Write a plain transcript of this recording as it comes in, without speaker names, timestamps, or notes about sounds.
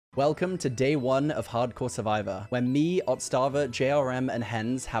Welcome to day 1 of Hardcore Survivor, where me, Otzdarva, JRM, and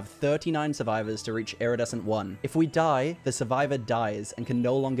Hens have 39 survivors to reach Iridescent 1. If we die, the survivor dies and can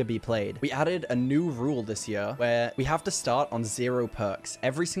no longer be played. We added a new rule this year where we have to start on 0 perks.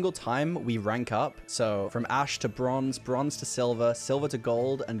 Every single time we rank up, so from Ash to Bronze, Bronze to Silver, Silver to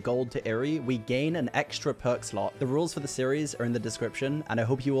Gold, and Gold to Eerie, we gain an extra perk slot. The rules for the series are in the description, and I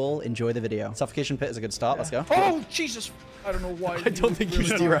hope you all enjoy the video. Suffocation Pit is a good start, let's go. Oh, Jesus! I don't know why. I don't think you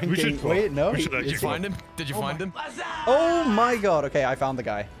should deranking. Wait, no. Did you find him? Did you find him? Oh my god. Okay, I found the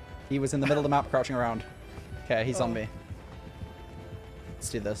guy. He was in the middle of the map crouching around. Okay, he's on me. Let's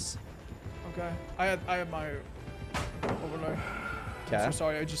do this. Okay. I had my overlay. Okay. I'm so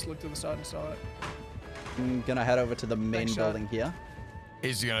sorry, I just looked to the side and saw it. I'm gonna head over to the main building here.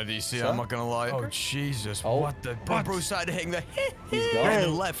 He's gonna DC, I'm not gonna lie. Oh, Jesus. Oh. What the? Bro started hitting the He's gone.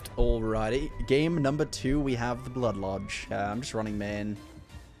 and left. Alrighty. Game number 2, we have the Blood Lodge. I'm just running main.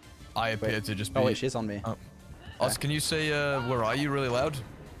 I appear to just be... Oh, wait, she's on me. Oh. Oz, can you say, where are you really loud?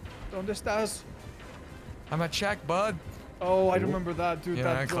 ¿Dónde estás? I'm at Shack, bud. Oh, I remember that, dude. Yeah,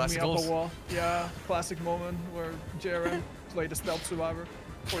 that drove me up classicals. a wall. Yeah, classic moment where JRM played a stealth survivor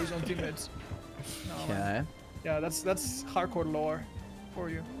for his own teammates. No, man. Okay. Yeah, that's hardcore lore for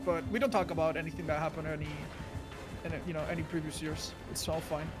you. But we don't talk about anything that happened any previous years. It's all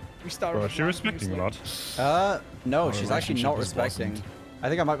fine. We started. Bro, is she respecting a lot? No, Our she's actually not relationship is respecting. blossomed. I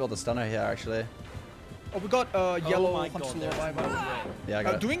think I might be able to stun her here, actually. Oh, we got yellow Hunter by the way. Yeah, I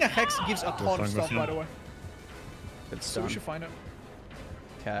got it. Doing a hex gives a ton of stuff, by the way. Good So stun. we should find it.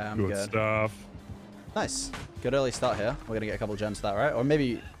 Okay, I'm Good good. stuff. Nice. Good early start here. We're gonna get a couple gems to that, right? Or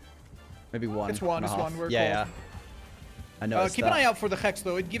maybe one. It's one. and a It's half. one. We're Yeah. I know. Keep an eye out for the hex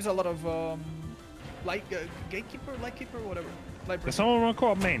though. It gives a lot of gatekeeper, lightkeeper, whatever. Light There's someone on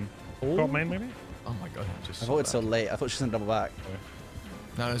co-op main. Co-op main, maybe? Oh my god, I just I thought it's so late. I thought she was gonna double back.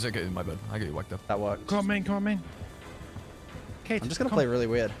 No, it's okay, my bad. I get you whacked up. That worked. Co-op main, co-op main. Kate, I'm just gonna play really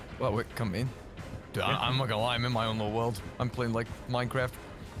weird. Well, wait, come in. Dude, I'm not gonna lie, I'm in my own little world. I'm playing like Minecraft.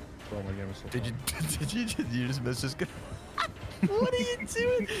 Oh, my game is so Did you just miss this guy? What are you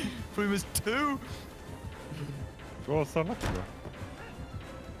doing? Prime is 2. Oh, so lucky, bro.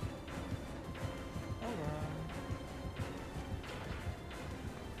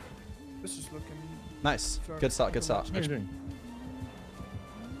 This is looking. Nice. Good start. Good start. What are you doing?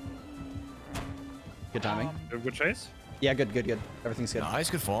 Good timing. You have good chase? Yeah, good. Everything's good. Nice,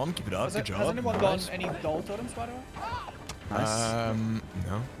 good form. Keep it up. Good job. Has anyone Nice. done any dull totems, by the way? Nice.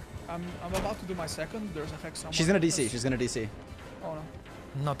 No. I'm about to do my second. There's a hex somewhere. She's gonna DC. She's gonna DC. Oh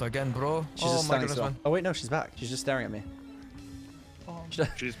no. Not again, bro. She's oh just my standing goodness, still. man. Oh wait, no, she's back. She's just staring at me.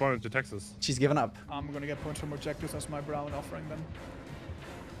 She spawned to Texas. She's given up. I'm gonna get points from objectives as my brown offering then.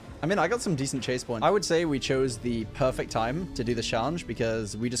 I mean, I got some decent chase points. I would say we chose the perfect time to do the challenge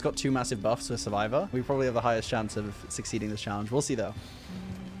because we just got 2 massive buffs for Survivor. We probably have the highest chance of succeeding this challenge. We'll see though.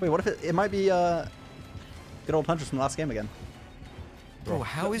 Wait, what if it might be good old Huntress from last game again? Bro,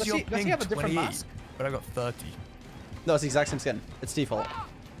 how is Does your he- does he ping have a different 28? mask? But I got 30. No, it's the exact same skin. It's default.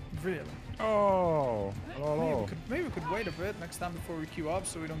 Really? Oh. Maybe we could wait a bit next time before we queue up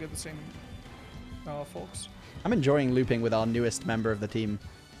so we don't get the same folks. I'm enjoying looping with our newest member of the team.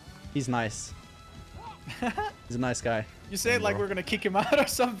 He's nice. He's a nice guy. You say it like we're gonna kick him out or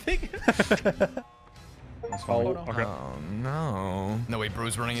something? That's fine. Oh, Okay. Oh, no. No, wait,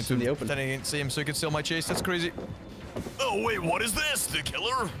 bro's running into in the him. open. Pretending I didn't see him so he could steal my chase. That's crazy. Oh, wait, what is this? The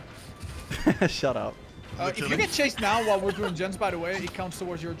killer? Shut up. If you get chased now while we're doing gens, by the way, it counts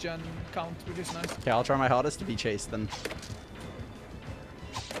towards your gen count, which is nice. Okay, I'll try my hardest to be chased then.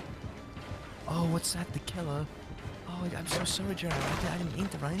 Oh, what's that? The killer? Oh, I'm so sorry, Jared. I didn't mean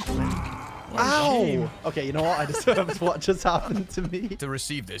to run into him. Ow! Okay, you know what? I deserved what just happened to me. To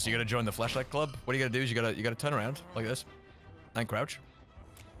receive this, you gotta join the flashlight club. What you gotta do is you gotta turn around like this and crouch.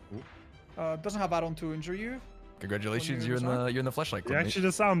 Doesn't have add-on to injure you. Congratulations, When you're you're in the flashlight You club. actually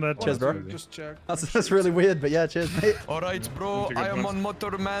just sound that. Cheers, bro. Just check. That's really weird, but yeah, cheers, mate. All right, bro. That's a good I am point. on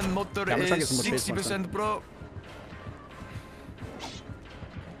motor, man. Motor Yeah, I'm gonna try to get is some more chase points 60%, bro.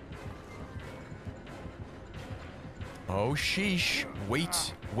 Oh, sheesh.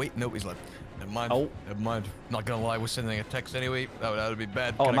 Wait, no, he's left. Never mind. Oh. Never mind. Not gonna lie, we're sending a text anyway. That would be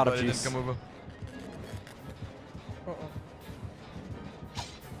bad. Oh, I'm Kinda out of glad it juice. didn't come over.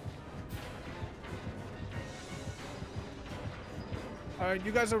 Alright,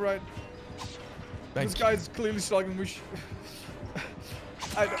 you guys are right. Thank This you. guy's clearly struggling.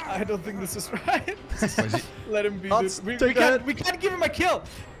 I don't think this is right. Let him be. Let's Dude. take it. We can't give him a kill.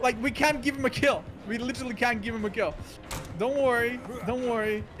 Like, we can't give him a kill. We literally can't give him a kill. Don't worry. Don't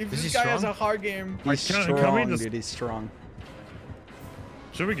worry. If Is this he guy has strong? a hard game. He's Can we strong, just- dude. He's strong.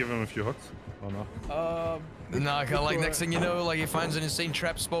 Should we give him a few hooks? Oh no. No, I can't, like next thing you know, like he finds an insane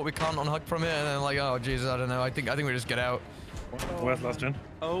trap spot we can't unhook from it, and then like, oh Jesus, I don't know. I think we just get out. Where's last gen?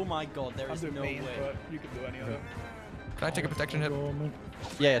 Oh my god, there I'm is doing no main, way. but you can do any of it. Can I take a protection hit?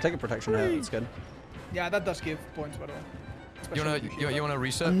 Yeah, take a protection hit. That's good. Yeah, that does give points, by the way. You wanna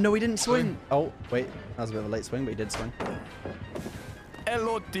reset? No, he didn't swing. Oh, wait. That was a bit of a late swing, but he did swing.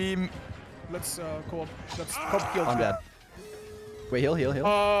 Hello, team. Let's co-op. Let's co-op kill. I'm dead. Wait, heal.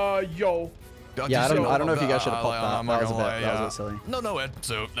 Yo. Yeah, I don't know if you guys should have popped that. That was a bit silly. No, Ed.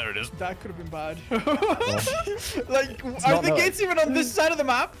 So there it is. That could have been bad. Like, are the gates even on this side of the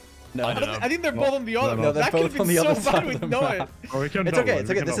map? No. I think they're both on the other. No, they're that could have both on been the other so side bad of with the no map. it. Oh, we can It's double okay. it, It's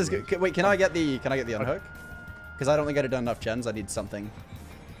we okay. can This is double good. Wait, can I get the unhook? Because I don't think I'd have done enough gens. I need something.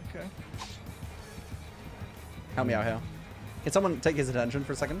 Okay. Help me out here. Can someone take his attention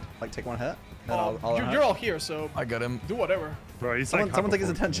for a second? Like, take one hit? And I'll You're all here, so I got him. do whatever. Bro, he's Someone like take his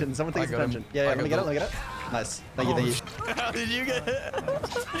hyper attention. Someone take I his got him. attention. Yeah, I let me got get it. Let me get it. Nice. Thank you. How did you get it?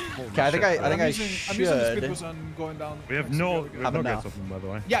 Okay, I think I I'm using the speed should. boost on going down. We have Next to no the other Have gates enough. open, by the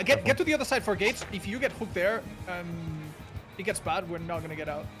way. Yeah, get to the other side for gates. If you get hooked there and it gets bad, we're not gonna get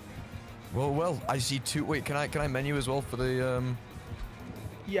out. Well, I see two. Wait, can I menu as well for the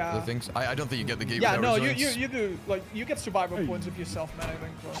Yeah. things? I don't think you get the gate. Yeah, without no, resilience. you do. Like, you get survival points if you self-man, I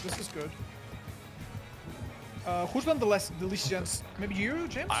think. Well, this is good. Who's done the least gens? Maybe you,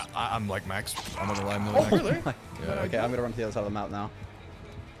 James? I'm like max. I'm not gonna lie. I'm Oh, not really? Okay, I'm gonna run to the other side of the map now.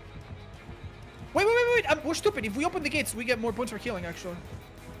 Wait. We're stupid. If we open the gates, we get more points for healing, actually.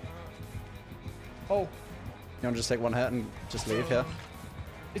 Oh. You want to just take one hit and just leave here?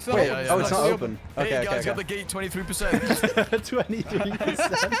 It's not Wait, open. oh, it's not fully open. Hey Okay, guys, got the okay. gate 23%.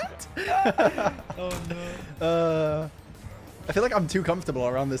 23%. Oh, no. I feel like I'm too comfortable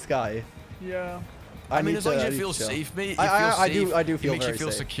around this guy. Yeah. I mean, need as long to- as I you need feel to chill. safe, mate. I do feel it makes very you feel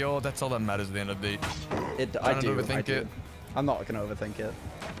safe. secure. That's all that matters at the end of the day. I Trying to do. overthink it. I'm not gonna overthink it.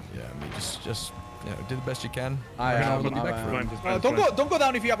 Yeah, I mean, just do the best you can. I We're gonna am. put you back I for am. it. Don't go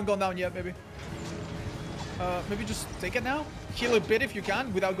down if you haven't gone down yet, maybe. Maybe just take it now. Heal a bit if you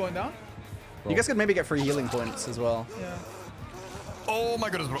can without going down. You guys could maybe get free healing points as well. Yeah. Oh my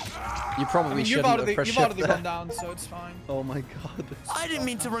goodness, bro. You probably I mean, shouldn't have pressed you've shift already there. gone down, so it's fine. Oh my god. I didn't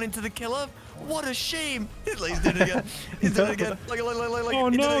mean to run into the killer. What a shame. He's did it again. He's did it again. Like, Oh,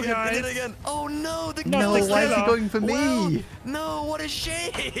 he did no, it again. guys. He did it again. Oh no, the No, killer. why is he going for me? Well, no, what a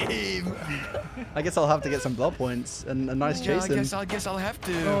shame. I guess I'll have to get some blood points and a nice Yeah, chasing. I guess I'll have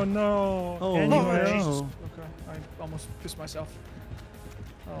to. Oh no. Oh, Anyway. no. Okay, I almost pissed myself.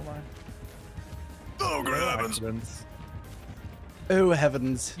 Oh my. Oh, great heavens. Accidents. Oh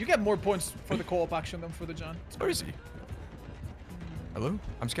heavens. You get more points for the co-op action than for the John. Where is he? Hello?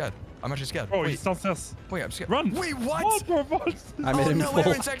 I'm scared. I'm actually scared. Oh, wait, he's downstairs. wait, I'm scared. Run! Wait, what? I made Oh him no, fall.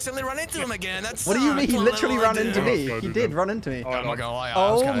 Aaron's accidentally run into him again. That's What do you mean? He literally ran into me. Let's go He do did them. run into me. Oh, I'm not gonna lie.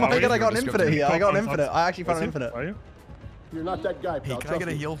 Oh my god, god, I got an infinite here. I got an infinite. I actually found an infinite. Are you? You're not that guy, pal. Hey, can I get a Trust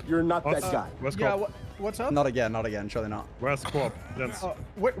me. heal? You're not that What's, guy. where's Yeah, co-op? what's up? Not again, not again. Surely not. Where's co-op? Gents.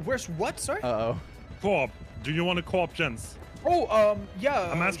 Where's what? Sorry? Uh-oh. Co-op. Do you want to co-op, gents? Oh,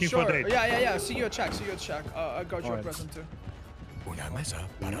 yeah. I'm asking sure. for a date. Yeah. See you at Shack. I got you a Alright. present too. Una mesa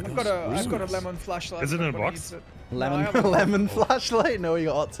I've got a lemon flashlight. Is it in a Everybody box? needs it. Lemon, No, I have a- lemon flashlight? No, you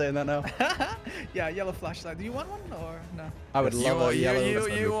got Ott saying that now. Yeah, yellow flashlight. Do you want one or no? I would love a yellow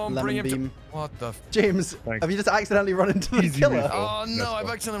you won't bring lemon him beam. to... What the... James, Thanks. have you just accidentally run into the Easy killer? refill. Oh Let's no, I've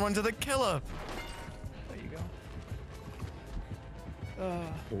go. accidentally run to the killer. There you go.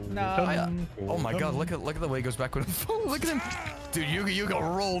 Nah. Oh my god, look at the way he goes back when look at him. Dude, you got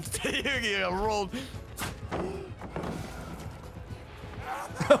rolled. You got rolled.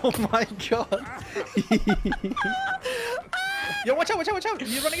 Oh my god. Yo, watch out!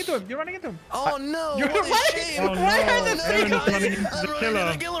 You're running into him. Oh no, You're what a right. shame. Oh, Why no. are the three Aaron is of you? running into I'm the running killer.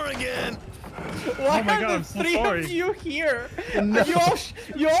 into the killer again. Why Oh my are God, the I'm so three sorry. of you here? No.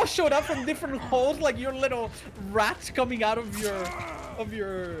 You all showed up from different holes, like your little rat coming out of your that was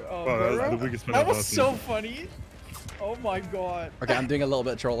burrow. the biggest one That I've was ever seen. so funny. Oh my god. Okay, I'm doing a little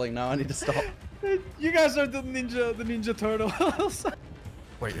bit of trolling now. I need to stop. You guys are the ninja turtles.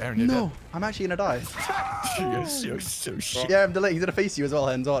 Wait, Aaron, you're No, I'm actually gonna die. dead. You're so shit. Yeah, I'm delayed. He's gonna face you as well,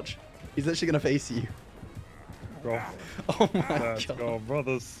 Hens. Watch. He's literally gonna face you. Bro, Oh my let's god. go,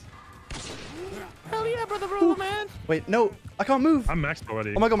 brothers. Hell yeah, brother, man. Wait, no, I can't move. I'm maxed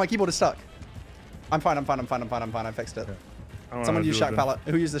already. Oh my god, my keyboard is stuck. I'm fine. I fixed it. I don't Someone know use how shack to do it pallet.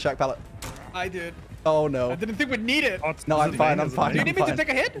 Who used the shack pallet? I did. Oh I no. didn't think we'd need it. then. No, Is I'm it fine. main? I'm Is it fine. Do you main? need me to fine. take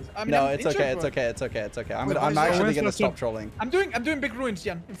a hit? I mean, No, I'm it's injured, okay. It's bro. okay. It's okay. It's okay. I'm Wait, gonna. I'm where's- actually where's gonna the stop ship? trolling. I'm doing big ruins,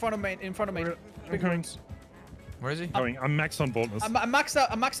 Jan, in front of main. Big coming. ruins. Where is he? I'm max on boldness. I'm maxed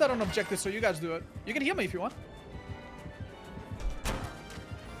out. I'm maxed out on objectives, so you guys do it. You can heal me if you want.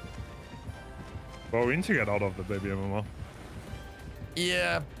 Well, we need to get out of the baby MMO.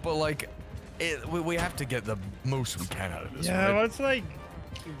 Yeah, but like, we have to get the most we can out of this. Yeah, right? but it's like...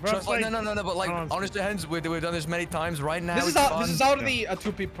 Trust, like, no, but like, honestly, Hens, we've done this many times. Right now, This is it's out. fun. This is out of the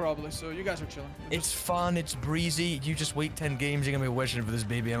 2P probably, so you guys are chilling. It's fun, it's breezy. You just wait 10 games, you're gonna be wishing for this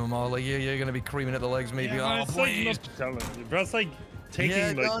baby MMO. Like, you're gonna be creaming at the legs, maybe. Yeah, Oh, it's like please. not challenging. But it's like taking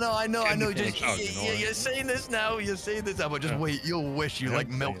Yeah, like... no, I know. Just, You're saying this now. You're saying this now, but just wait. You'll wish you Yeah, like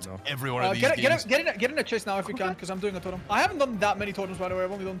I'm saying melt it now. every one of these Get games. in a chase now if you can, because I'm doing a totem. I haven't done that many totems by the way.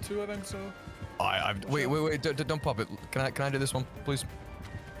 I've only done 2, I think. So. Wait. Don't pop it. Can I do this one, please?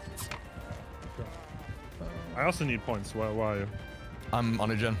 I also need points. Why are you? I'm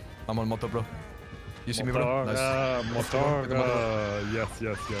on a gen. I'm on moto, bro. You see me, bro? Motor.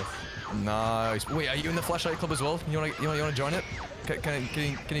 Yes. Nice. Wait, are you in the flashlight club as well? You wanna join it? Can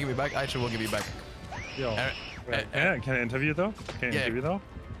you give me back? Actually, we'll give you back. Yo. Can I interview though?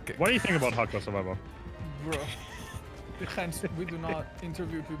 What do you think about Hardcore Survivor? Bro. Hence, we do not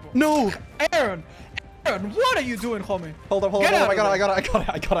interview people. No! Ayrun! Ayrun, what are you doing, homie? Hold on. Get out I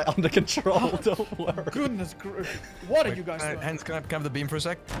of got it under control. Don't worry. Goodness gracious. What are you guys doing? Hens, can I have the beam for a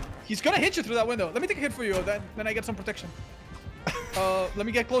sec? He's gonna hit you through that window. Let me take a hit for you, then I get some protection. Let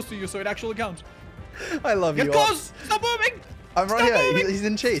me get close to you so it actually counts. I love you. Get close! Stop moving! I'm right Stop here. moving! He's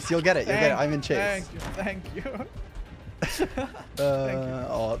in chase. You'll get it. I'm in chase. Thank you.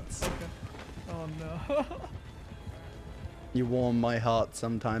 Odds. Okay. Oh no. You warm my heart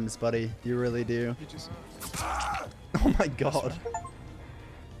sometimes, buddy. You really do. You just... Oh my god.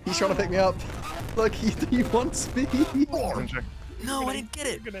 He's trying to pick me up. Look, he wants me. No, I didn't get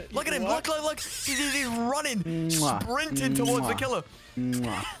it. Look at him. what? Look. He's running. Mwah. Sprinting towards the killer.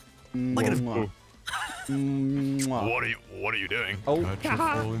 Mwah. Look at him. Mwah. Mwah. What are you doing? Oh. Catch a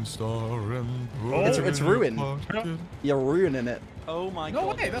falling star and It's ruined. You're ruining it. Oh my No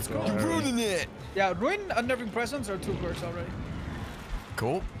god. way, that's cool. You're ruining it. Yeah, Ruin, Unnerving Presence are 2 perks already.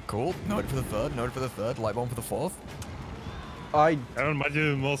 Cool. Note for the third. Light bomb for the 4th. I Ayrun might be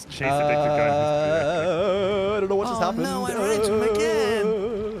the most chase addicted guy in history. I don't know what just happened. No, I ran into him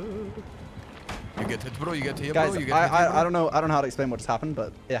again. You get hit, bro. You get hit, Guys, bro. You get hit, I don't know how to explain what just happened,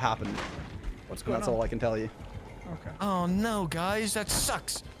 but it happened. What's And going that's on? all I can tell you. Okay. Oh no, guys, that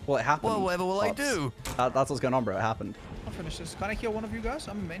sucks. Well, it happened. Well, whatever will I Pops. do? That's what's going on, bro. It happened. I'll finish this. Can I heal one of you guys?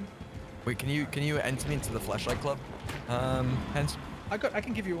 I'm main. Wait, can you enter me into the flashlight club? Hence. I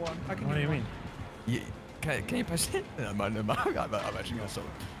can give you one. I can What do give you you mean? Can you press it? I'm actually gonna stop.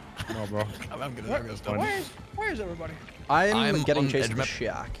 No, bro. I'm gonna stop. Where is everybody? I'm getting on chased edge with map.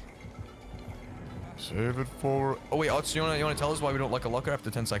 Shack. Save it for. Oh wait, Otz, you wanna tell us why we don't lock a locker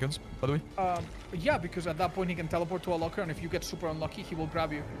after 10 seconds? By the way. Yeah, because at that point he can teleport to a locker, and if you get super unlucky, he will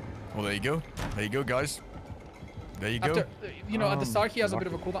grab you. Well, there you go. There you go, guys. There you go. After, at the start he has a bit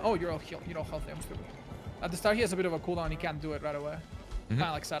of a cooldown. Oh, you're all healthy. I'm stupid. At the start he has a bit of a cooldown. He can't do it right away. Kind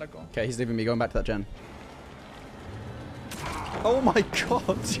of like Sadako. Okay, he's leaving me. Going back to that gen. Oh my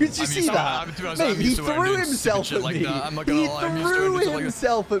god! Did you see that? Mate, he threw himself at me. I'm not gonna lie, I'm used to He doing threw stuff like that.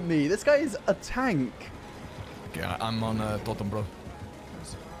 himself at me. This guy is a tank. Okay, I'm on totem, bro.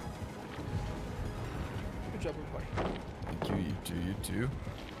 Good job, everybody. Thank you, you too.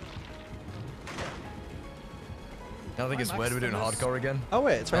 I think it's weird we're doing hardcore again. Oh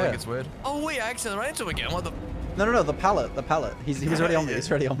wait, it's I right think here. it's weird. Oh wait, I accidentally ran into him again. What the? No, the pallet. He was already on me. He's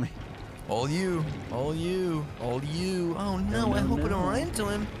already on me. All you. Oh no, I hope we don't run into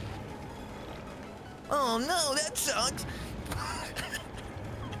him. Oh no, that sucks.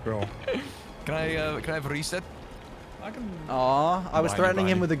 Bro. Can I have a reset? I can. Aw, I was Bye, threatening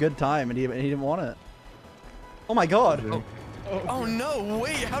bye. him with a good time, and he didn't want it. Oh my god! Oh no,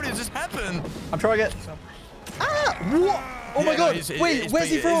 wait, how did this happen? I'm trying to get. Ah! What? Oh my Yeah, god! no, Wait, he's where's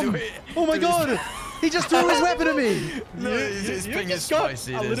he ping- from? he's- Oh my dude, he's- god! He just threw his weapon at me! No, his you ping is just got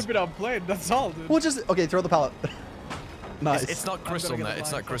spicy. a It little is. bit outplayed. That's all, dude. Well, just okay. Throw the pallet. Nice. It's not crystal get net. the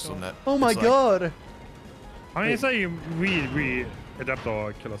It's line, not crystal fuck net. Oh my It's like- god! I mean, it's like we adapt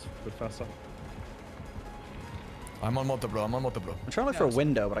our killers a bit faster. I'm on moto, bro. I'm trying to look for a it's-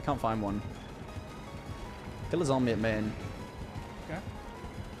 window, but I can't find one. Killer's on me at main. Okay.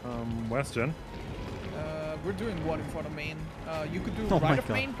 West gen. We're doing one in front of main. You could do Oh my right of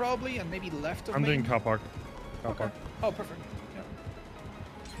God. main probably, and maybe left of I'm main. doing car park. Car Okay. park. Oh, perfect. Yeah.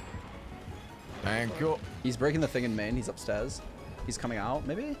 Thank you. He's breaking the thing in main. He's upstairs. He's coming out,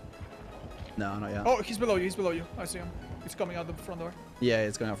 maybe? No, not yet. Oh, he's below you. I see him. He's coming out the front door. Yeah,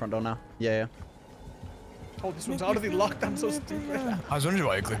 it's going out front door now. Yeah. Oh, this one's already locked. I'm so stupid. I was wondering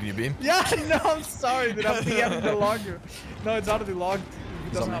why you clicked your beam. Yeah, no, I'm sorry, dude. I'm DMing the logger. No, it's already logged.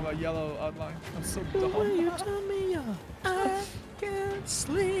 It doesn't have a yellow outline. I'm so dumb. You tell me I can't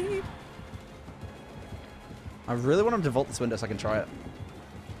sleep. I really want him to vault this window so I can try it.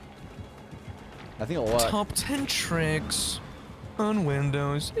 I think it'll work. Top 10 tricks on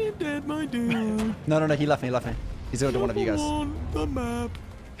Windows. He did my dude. No, he left me, He's going to one of you guys. On the map.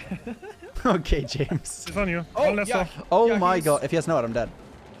 Okay, James. It's on you. Oh, Left yeah. side. Oh Yeah, my he's- god, if he has no, I'm dead.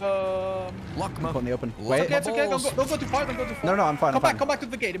 Lock him up. Put in the open. Lock Wait. my It's okay. balls. Don't go too far. Don't go too far. No, I'm fine. Come back to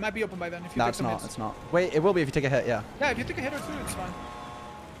the gate. It might be open by then if you No, take it's some not. hits. It's not. Wait, it will be if you take a hit. Yeah. Yeah, if you take a hit or two, it's fine.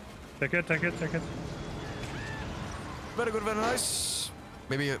 Take it. Very good, very nice.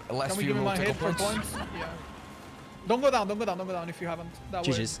 Maybe a last Can we few give me my tickle hit for points. points? Yeah. Don't go down if you haven't. That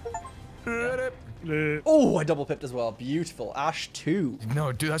way. GG's. Uh, Oh, I double pipped as well. Beautiful. Ash 2.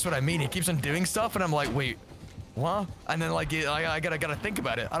 No, dude, that's what I mean. He keeps on doing stuff, and I'm like, wait, what? And then like, I gotta think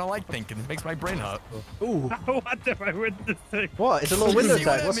about it. I don't like thinking. It makes my brain hurt. Ooh. what am I witnessing? What? It's a little window See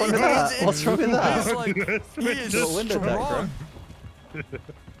what tag. I What's wrong mean? with that? What's wrong with He's that? like, he is Little window tag, bro. strong.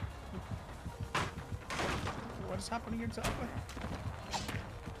 What is happening exactly?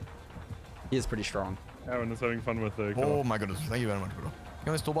 He is pretty strong. Ayrun is having fun with the Oh my goodness, thank you very much, bro. You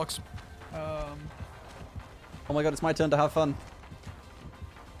want this toolbox? Oh my god, it's my turn to have fun.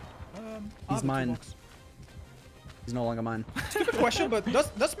 I'll He's have a mine. toolbox. He's no longer mine. Stupid question, but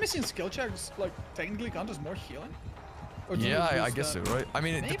does missing skill checks like technically count as more healing? Or do you Yeah, I lose guess so, that? right? I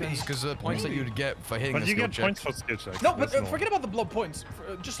mean, it Maybe. depends, because the points that Maybe. you'd get for hitting But the you skill get check. points for skill checks. No, but that's forget about the blood points.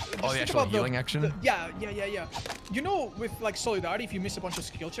 Just the think actual about healing action? Yeah. You know, with like Solidarity, if you miss a bunch of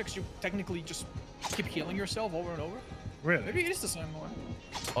skill checks, you technically just keep healing yourself over and over. Really? Maybe it is the same one.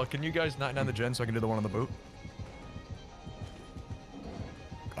 Oh, can you guys 99 the gen so I can do the one on the boat?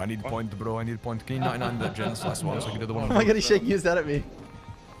 I need point, bro. I need point. Can you 99 the gens last one so I can do the one on Oh the my boat? god, he's shaking his head at me.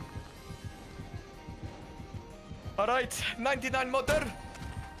 Alright, 99 motor.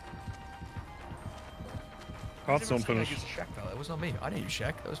 Hearthstone finish. That was not me. I didn't use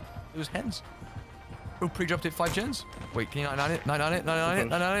Shack. It was Hens. Who pre-dropped it 5 gens? Wait, can you 99 it? 99 it? 99 it?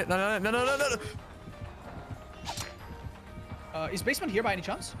 99 it? 99 it? No. Is basement here by any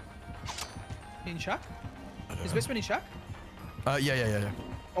chance? In shack? Is basement in shack? Yeah.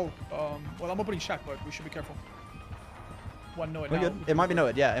 Oh, well, I'm opening shack, but we should be careful. One no it We're now. good. It might be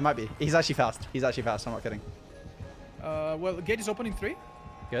Noed. Yeah, it might be. He's actually fast. I'm not kidding. Well, the gate is opening 3.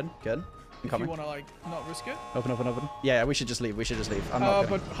 Good. I'm If coming. you wanna like not risk it. Open. Yeah, we should just leave. I'm not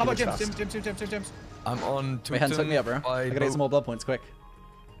But kidding. how about He looks James? fast. James. I'm on Wait, Hens, hook me up, bro. I gotta get some more blood points, quick.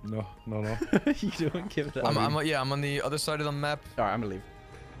 No. You don't give it up. I'm on the other side of the map. Alright, I'm gonna leave.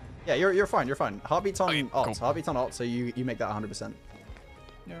 Yeah, you're fine. Heartbeat's on Okay, alt. cool. Heartbeat's on alt, so you make that 100%.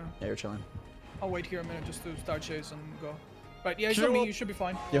 Yeah. Yeah, you're chilling. I'll wait here a minute just to start chase and go. Right, yeah, Sure. you should be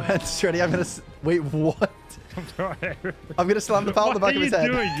fine. Yo, Hens, ready? I'm gonna. Wait, what? I'm gonna slam the pal on the back of his What are head.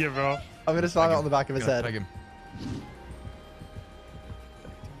 you doing here, bro? I'm gonna slam it on the back of his Gonna head. peg him.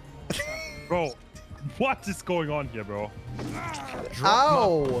 Bro, what is going on here, bro?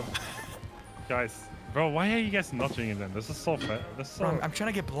 Ow! Guys, bro, why are you guys not doing it then? This is so fair. This is so... Bro, I'm trying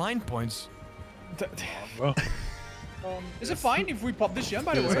to get blind points. Bro. Is it fine if we pop this gem,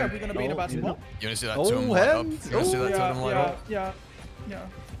 by the way? Are we gonna be in a bad spot? You wanna see that Oh, totem light up? Hens. You wanna see Oh, that totem light up? Yeah.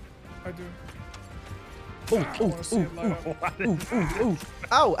 I do. Ooh, I wanna see it light up. ooh.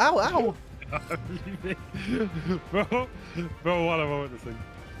 Ow! Bro, what am I witnessing?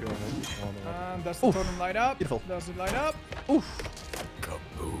 And that's the Oof. totem light up. Beautiful. Does it light up? Oof.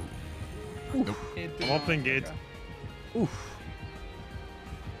 Kaboom. It did I'm not. opening gate. Okay. Oof.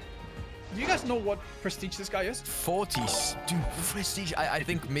 Do you guys know what prestige this guy is? 40. Dude, prestige. I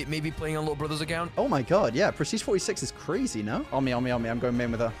think maybe playing on Little Brother's account. Oh my god, yeah. Prestige 46 is crazy, no? On me. I'm going main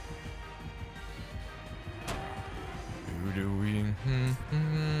with her. Who do we?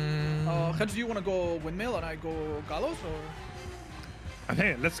 Hens, do you want to go windmill and I go gallows or? I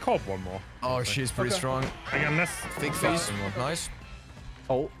think let's cop one more. Oh, she's pretty Okay. strong. Again, let's Fake face. Nice.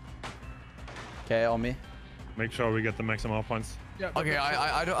 Oh. Okay, on me. make sure we get the maximum points. Yeah. Okay,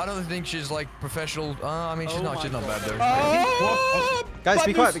 I don't think she's like professional. I mean, she's Oh not my bad there. Oh! Guys,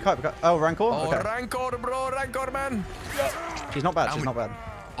 be Bad quiet. Oh, Rancor? Oh, Okay. Rancor, bro, Rancor, man. She's not bad. She's not bad.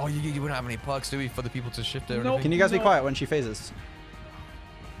 Oh, you wouldn't have any pucks, do we, for the people to shift there? or Nope. anything? Can you guys be No. quiet when she phases?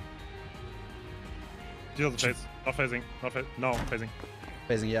 Deal the face. Not phasing. No, phasing.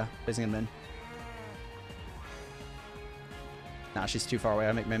 Phasing, yeah. Phasing in min. Nah, she's too far away.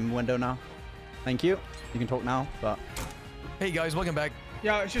 I make min window now. Thank you. You can talk now, but... Hey guys, welcome back.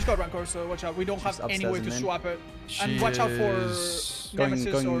 Yeah, she's got Rancor, so watch out. We don't have She's any way upstairs to and swap it. She And watch out for is Nemesis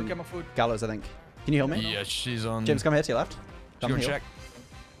or going Gamma Food. Gallows, I think. Can you heal me? Yeah, she's on. James, come here to your left. Come Go heal. check.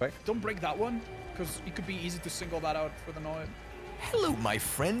 Quick. Don't break that one, because it could be easy to single that out for the Noid. Hello, my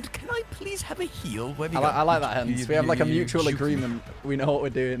friend. Can I please have a heal? I like that, Hens. We have like a mutual agreement. We know what we're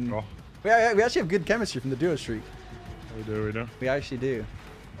doing. Oh. We actually have good chemistry from the duo streak. We do. We actually do.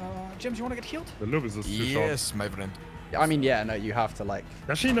 James, you want to get healed? The loop is just too short. Yes, my friend. I mean, yeah, no, you have to like.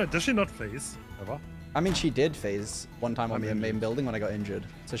 Does she not phase ever? I mean, she did phase one time on me in main building when I got injured,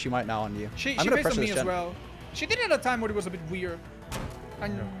 so she might now on you. She I'm gonna phased on pressure me this as gen. well. She did it at a time where it was a bit weird.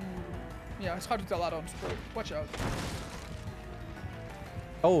 And yeah, it's hard to tell add-ons, but watch out.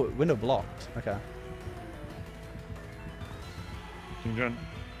 Oh, window blocked. Okay. King John.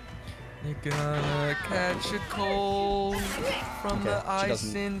 You're gonna catch a cold from the she ice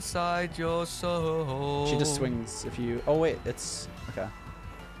doesn't. inside your soul. She just swings if you. Oh wait, it's okay.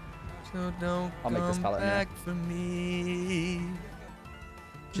 So don't I'll make this come pallet anyway. back for me.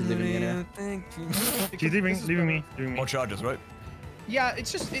 She's leaving me in here. She's leaving me. More charges, right? Yeah,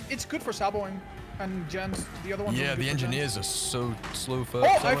 it's just it's good for saboing and gens. The other ones. Yeah, are good the for gens. engineers are so slow for. Oh,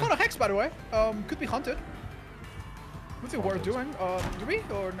 I saboing. found a hex, by the way. Could be hunted. Would it worth doing? Do we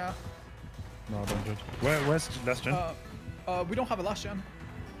or nah? No, don't do it. Where's last gen? We don't have a last gen.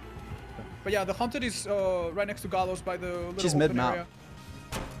 But yeah, the hunted is right next to Gallows by the little She's open mid-map. area.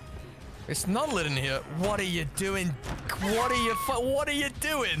 It's not lit in here. What are you doing? What are you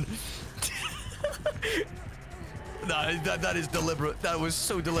doing? No, that is deliberate. That was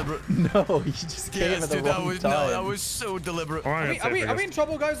so deliberate. No, you just came Yes, at the dude, wrong time. no, that was so deliberate. Alright, Are we in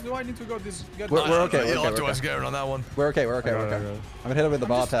trouble, guys? Do I need to go this? We're okay. You'll have to We're ask Ayrun on that one. okay. We're okay. Okay. I'm gonna hit her with the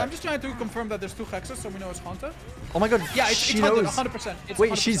bar I'm tech. just trying to confirm that there's 2 hexes, so we know it's hunted. Oh my god. Yeah, it's she hunted, knows. 100%. It's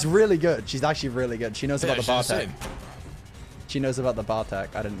Wait, 100%. she's really good. She's actually really good. She knows about the bar she's tech. insane. She knows about the bar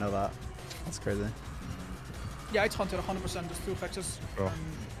tech. I didn't know that. That's crazy. Yeah, it's hunted 100%. There's 2 hexes. Oh. And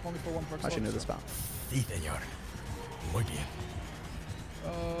only for 1 person. I should know this about. Sí, señor. Muy bien.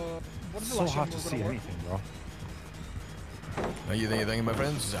 What is the so last hard gen to we're see gonna work? anything, bro. Are you thinking, my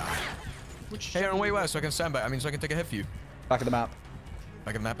friends? Which Ayrun, wait, so I can stand back. I mean, so I can take a hit for you. Back of the map.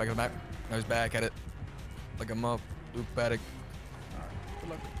 Back of the map, back of the map. I was back at it. Like a mob. Loop paddock. Good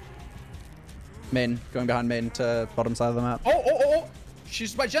luck. Main. Going behind main to bottom side of the map. Oh!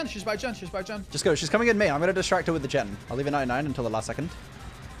 She's by gen. She's by gen. Just go. She's coming in main. I'm gonna distract her with the gen. I'll leave it 99 until the last second.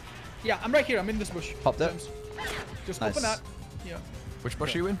 Yeah, I'm right here. I'm in this bush. Popped it. James. Just Nice. open that. Yeah. Which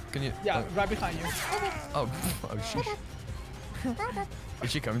bush are you in? Can you? Yeah, right behind you. Oh, sheesh. Is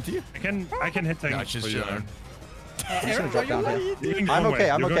she coming to you? I can hit things. No, she's for you, chilling. Aaron, drop are down you here. You can go I'm one okay,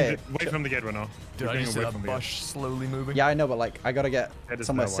 way. I'm You're going okay. away from the gate right now. Dude, I You're just going see away that from the gate. bush slowly moving. Yeah, I know, but like I gotta get That is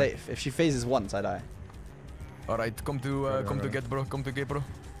somewhere that way. safe. If she phases once, I die. Alright, come to gate, bro. Come to gate, bro.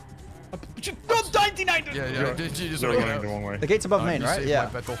 No, 99! Yeah, You're- you just You're wanna get going out. the wrong way. The gate's above Oh, main, you right? saved Yeah. my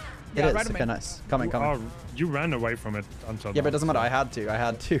petal. It Yeah, is. right in Okay, main. nice. Coming. You ran away from it until Yeah, but it now. doesn't matter. I had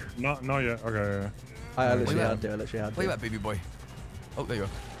to. No, yeah, okay. I literally Wait, had to. I literally had Where you to. at, baby boy? Oh, there you go.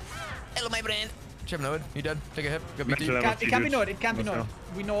 Hello, my friend. Chip Noed, you dead? Take a hit. Got Mental BT. level. It can't be dudes. Noid. It can't be Let's Noid.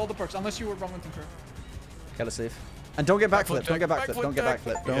 go. We know all the perks, unless you were wrong with Tinker. Okay, let's leave. And don't get backflip. Don't get backflip, backflip. Don't get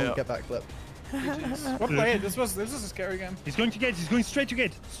backflip. backflip. Don't Yeah. get backflip. What play? This is a scary game. He's going to gate. He's going straight to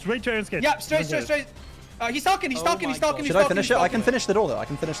gate. Straight to Aaron's gate. Yeah, straight. He's talking. He's talking. Should I finish it? I can finish the door though. I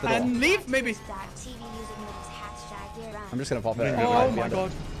can finish the door. And leave, maybe. I'm just gonna pop it. Oh my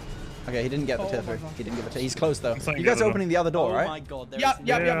god. Okay, he didn't get the Oh tier my 3. God. He didn't give it to. He's close though. Inside You the guys other are door. opening the other door, Oh right? my god, Yeah.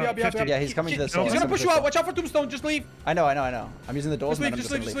 Yeah, he's coming to this door. He's gonna push you out. Watch out for Tombstone. Just leave. I know. I'm using the doors. Just And leave.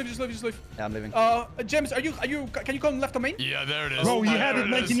 then I'm Just just leave. gonna Just leave. Yeah, I'm leaving. James, can you come left of main? Yeah, there it is. Bro, you There had it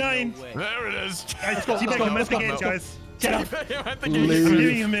is. 99. There it is. Guys, see back him at the gate, guys. Get out. At the Leave. gate. I'm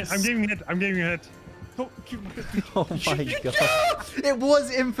giving him it. I'm giving it. I'm giving it. Oh my god. It was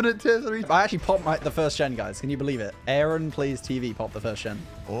infinite tier 3. I actually popped the first gen, guys. Can you believe it? Ayrun plays TV popped the first gen.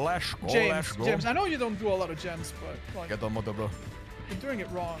 Let's go, James, let's go. James, I know you don't do a lot of gens, but like, Get on motor, bro. you're doing it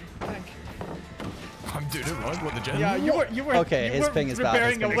wrong. Thank you. I'm doing it wrong with the gen. Yeah, you were. Okay, you his were ping is bad, his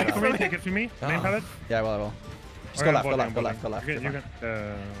preparing ping is away bad. from Main it. ticket for me. Main Ah. pallet. Yeah, well, I will. Just Okay, go I'm left, go bottom, left, go bottom. left, go left. You You're can,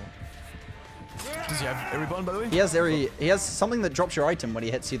 fine. Does he have every bond, by the way? He has something that drops your item when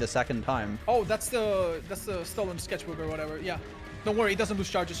he hits you the second time. Oh, that's the stolen sketchbook or whatever. Yeah. Don't worry, it doesn't lose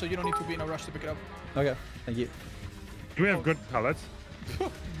charges, so you don't need to be in a rush to pick it up. Okay, thank you. Do we have good pallets?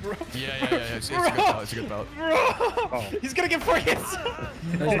 Bro. Yeah. It's a good belt. It's a good belt. Oh. He's gonna get 4 hits.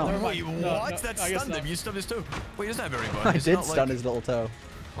 No, he's not. never mind. Wait, No, what? no, That I guess stunned him. not. You stunned his toe. Wait, he doesn't have every bond. I It's did not stun like... his little toe.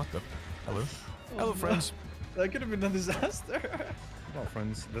 What the? Hello. Hello, friends. That could have been a disaster. Well,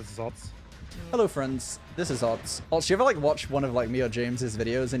 friends, this is odds. Hello, friends. This is Otz. Otz, you ever like watch one of like me or James's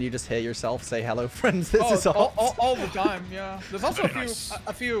videos and you just hear yourself say, "Hello, friends. This is Otz." all the time. Yeah. There's also Very nice.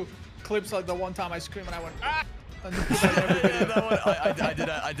 a few clips like the one time I screamed and I went ah. And that one,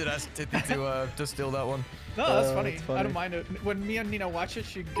 I did ask Titty to steal that one. No, that's funny. I don't mind it. When me and Nina watch it,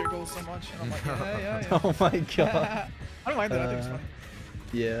 she giggles so much, and I'm like, yeah. Oh my god. I don't mind that. I think it's funny.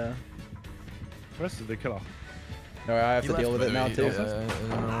 Yeah. Where's the killer? Alright, I have to deal with it now too. I don't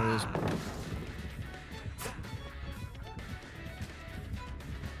know what it is.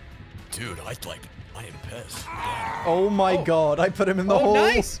 Dude, I am pissed. Oh my god, I put him in the hole.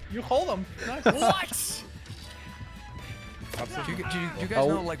 Nice! You hold him. Nice. What? Do you guys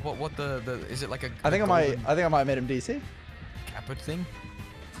know like what the is it like a? I think I might have made him DC. Caput thing.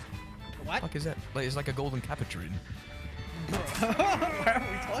 What? What is that? Like it's like a golden caput rune. Why are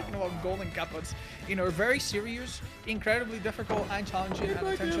we talking about golden caputs? You know, very serious, incredibly difficult and challenging and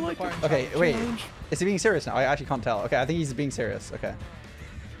attention requiring. Okay, wait. Is he being serious now? I actually can't tell. Okay, I think he's being serious. Okay.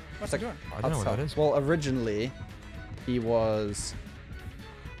 What's he doing? I don't know what that is. Well, originally, he was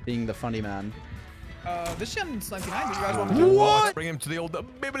being the funny man. This gen's 99. Do you guys want to do what? Bring him to the old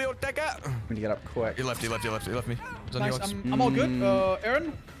biblioteca. I'm gonna get up quick. He left me. Nice. I'm all good.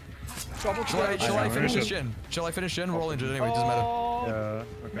 Ayrun? Shall I finish this gen? Shall I finish gen? We're all injured anyway, it doesn't matter. Yeah,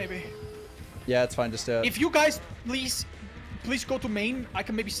 okay. Maybe. Yeah, it's fine, just if you guys please go to main, I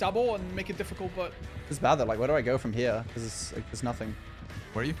can maybe sabo and make it difficult, but... It's bad though, like where do I go from here? Because like, there's nothing.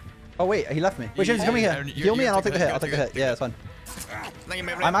 Where are you? Oh wait, he left me. Wait, James, come here. Heal me and I'll take the hit. I'll take the hit. Yeah, it's fine.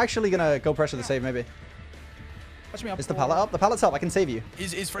 I'm actually gonna go pressure the save maybe. Watch me up. Is the pallet up? The pallet's up, I can save you.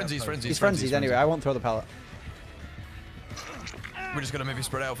 He's frenzied. He's frenzied anyway, I won't throw the pallet. We're just gonna maybe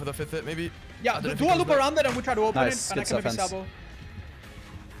spread out for the 5th hit, maybe. Yeah, do a loop around it and we try to open nice. it, and I can maybe sabo.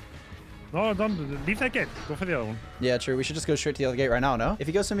 No, don't leave that gate. Go for the other one. Yeah, true. We should just go straight to the other gate right now, no? If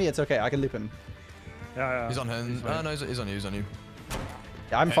he goes for me, it's okay. I can loop him. Yeah. He's on Hens. No, he's on you.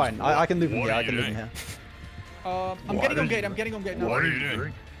 Yeah, I'm fine. I can loop him here. I can loop him here. I'm getting on gate now. What are you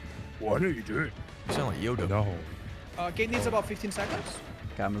doing? What are you doing? You sound like Yoda. No. Gate needs about 15 seconds.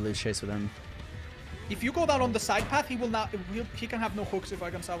 Okay, I'm gonna lose chase with him. If you go down on the side path, he will not. He can have no hooks if I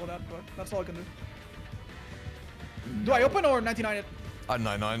can sabo that, but that's all I can do. Do I open or 99 it?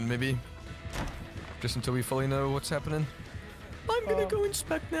 99 maybe. Just until we fully know what's happening. I'm gonna go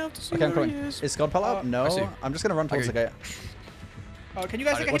inspect now to see where he is. Is God pallet up? No. I'm just gonna run towards the gate. Can you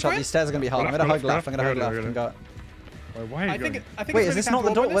guys take a hit watch for out, it? these stairs are gonna be hard. I'm gonna hug left. I'm gonna hug left. Why are you going? Wait, is this not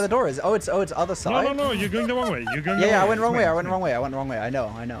the door? Where the door is? Oh, it's other side. No. You're going the wrong way. Yeah, I went wrong way. I went wrong way. I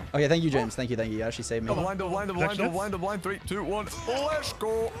know. Okay, thank you, James. Thank you. You actually saved me. Blind. 3, 2, 1. Let's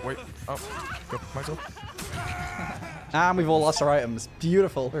go. Wait. Oh, go myself. And we've all lost our items.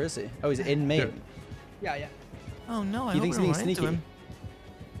 Beautiful. Where is he? Oh, he's in main. Yeah. Oh no, I he thinks he's being sneaky.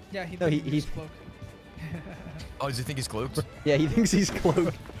 Yeah, he thinks he's cloaked. Oh, does he think he's cloaked? Yeah, he thinks he's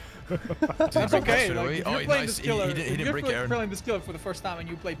cloaked. That's okay. Like, if you're playing nice. the skiller, He didn't break Ayrun. playing the skiller for the first time and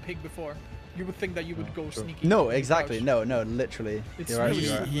you played pig before, you would think that you would go sneaky. No, exactly. No, literally. It's you're right, really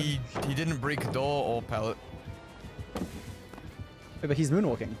you're right. He didn't break door or pallet. Wait, but he's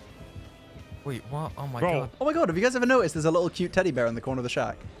moonwalking. Wait, what? Oh my god. Oh my god, have you guys ever noticed there's a little cute teddy bear in the corner of the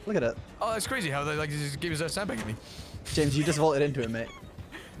shack? Look at it. Oh, that's crazy how they like just gave us that sandbag at me. James, you just vaulted into him, mate.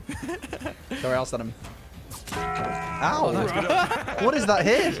 Sorry, I'll stun him. Ow! Oh, nice. What is that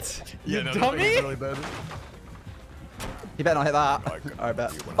hit? You dummy! Really bad. He better not hit that. Alright,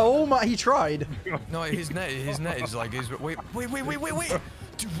 bet. Oh my, he tried. No, his net is like, wait.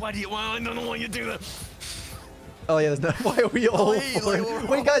 Dude, I don't know why you do that. Oh yeah, there's no, why are we all falling?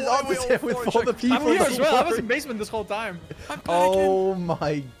 Wait guys, opposite with all the people. I'm here as well, I was in basement this whole time. Oh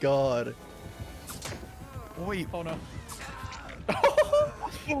my god. Wait, oh no.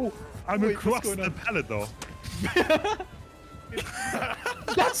 Oh, I'm across the pallet though.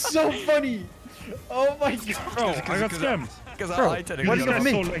 That's so funny. Oh my god. Bro, I got scammed. Bro, why did you go for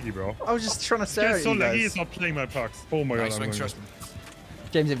me? So laggy, bro. I was just trying to stare at you guys. He's not playing my pucks. Oh my god. Trust me.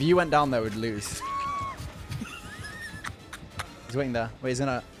 James, if you went down there, we'd lose. He's waiting there. Wait, he's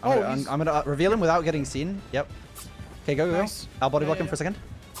gonna... I'm gonna reveal him without getting seen. Yep. Okay, go. Nice. I'll body block him for a second.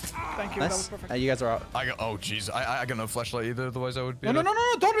 Thank you, nice. that was perfect. You guys are out. Oh jeez, I got no flashlight either, otherwise I would be... No,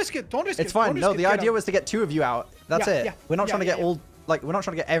 don't risk it, don't risk it. It's fine. No, the idea was to get 2 of you out. That's it. Yeah, we're not trying to get all... Like, we're not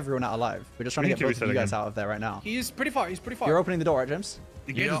trying to get everyone out alive. We're just trying to get both of you guys out of there right now. He's pretty far, You're opening the door, right, James?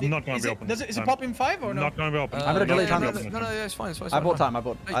 The gate is not going to be open. Is it pop in 5 or no? Not going to be open. I'm going to delay time. No, it's fine. I bought time. I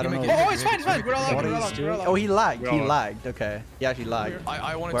don't know. Oh, it's fine. We're all out. Oh, he lagged. He lagged. Okay. He actually lagged.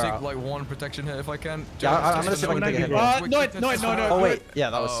 I want to take like 1 protection hit if I can. Yeah, I'm going to see if I can take a hit. No. Oh, wait.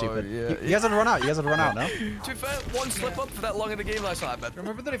 Yeah, that was stupid. You guys had to run out. No? To be fair, 1 slip up for that long in the game last time.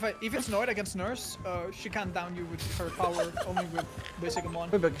 Remember that if it's Noid against Nurse, she can't down you with her power, only with basic and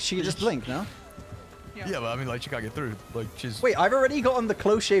 1. Wait, but she could just blink, no? Yeah, but I mean, like, she can't get through. Like, she's... Wait, I've already gotten the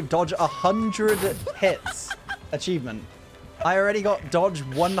close shave dodge 100 hits achievement. I already got dodge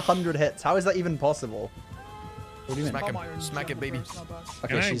 100 hits. How is that even possible? What do you mean? Smack it, baby.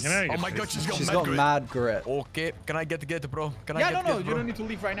 Okay, she's... Oh my god, she's got mad grit. Okay, can I get it, bro? Can I yeah, get no, it, you don't need to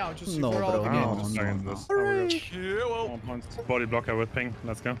leave right now. Just No, we're all bro. together. Yeah, well. Body blocker with ping.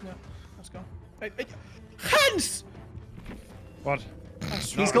 Let's go. Yeah, let's go. Hey, Hens! What?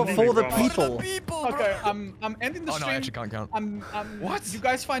 He's got for the people. Okay, I'm ending the Oh stream. no, I actually can't count. What? You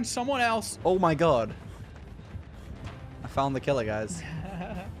guys find someone else. Oh my god. I found the killer, guys.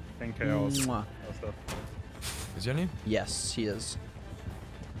 Ping chaos. Mwah. Is he on you? Yes, he is.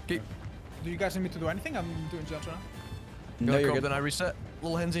 Okay. Do you guys need me to do anything? I'm doing jumps right now. No, you're good. Then I reset.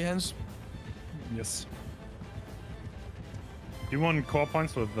 Little hensy hens. Yes. Do you want core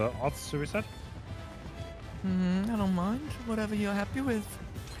points with the odds to reset? I don't mind. Whatever you're happy with.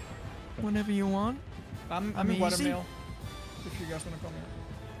 Whenever you want. I'm in watermill. If you guys want to come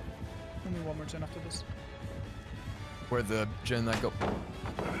here. Only one more gen after this. Where the gen that got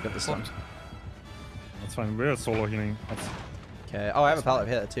Get this done. That's fine. We're solo healing. Okay. Oh, I have a pallet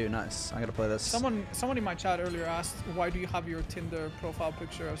here too. Nice. I'm gonna play this. Someone in my chat earlier asked, why do you have your Tinder profile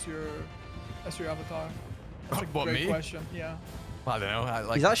picture as your avatar? That's a great question. Yeah. I don't know. I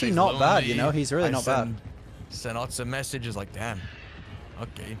like he's actually not bad, you know. He's really not bad. Send out some messages like, damn.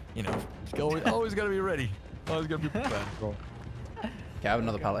 Okay, you know, always gotta be ready. Always gotta be prepared. Okay, I have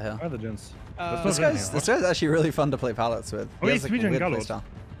another pallet here. Where are the gens? This guy's actually really fun to play pallets with. Oh, he's 3-gen weird Gallows. playstyle.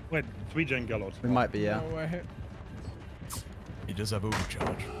 Wait, 3-gen Gallows. We might be, yeah. No way. He does have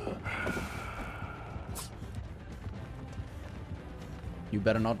overcharge. You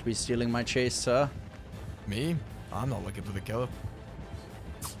better not be stealing my chase, sir. Me? I'm not looking for the killer.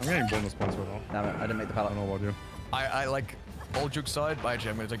 I'm getting bonus points right now. Damn it, I didn't make the pallet. I don't know about you. I like all jokes aside.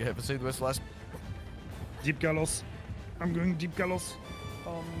 Actually, I'm gonna take a hit for save the best last. Deep Gallows. I'm going Deep Gallows.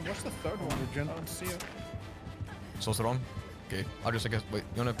 What's the third one? I don't see it. So wrong. Okay, I'll just, I guess, wait,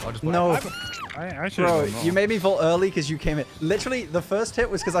 you wanna, I'll just... No. I actually Bro, don't know. you made me vote early because you came in. Literally, the first hit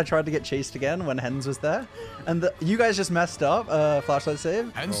was because I tried to get chased again when Hens was there. And you guys just messed up, flashlight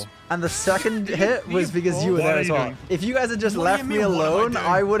save. Hens? And the second hit was because you were What there are as you well. doing? If you guys had just What do you left me mean, what am I alone, doing?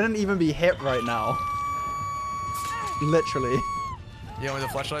 I wouldn't even be hit right now. Literally. Yeah, with the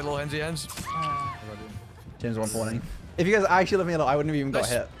flashlight, little hensy hens. James 140. If you guys actually left me alone, I wouldn't have even got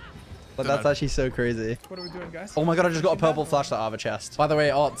Nice. hit. But that's actually so crazy. What are we doing, guys? Oh my god, I just got a purple flashlight out of a chest. By the way,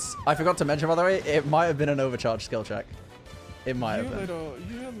 Otz, I forgot to mention, by the way, it might have been an overcharge skill check. It might have been.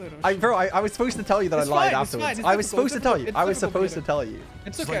 You little Bro, I was supposed to tell you that It's I lied fine, it's afterwards. fine, it's I was difficult, supposed to tell you. it's I was difficult, supposed to Peter. tell you.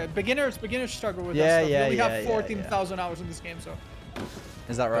 It's okay. Beginners struggle with Yeah, that stuff. yeah, We only yeah, have yeah, 14,000 hours in this game, so.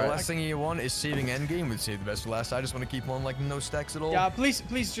 Is that The right? last thing you want is saving endgame with save the best for last. I just want to keep on like no stacks at all. Yeah, please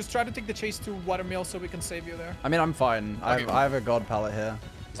just try to take the chase to Watermill so we can save you there. I mean, I'm fine. Okay. I have a god pallet here.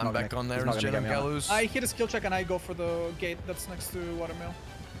 It's I'm not back gonna- on there it's in not gonna Gen get me on. Gallows. I hit a skill check and I go for the gate that's next to Watermill.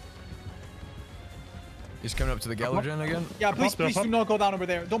 He's coming up to the Gallows gen again. Yeah, please Pop. do not go down over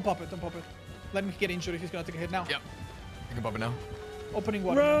there. Don't pop it, don't pop it. Let him get injured if he's gonna take a hit now. Yep. You can pop it now. Opening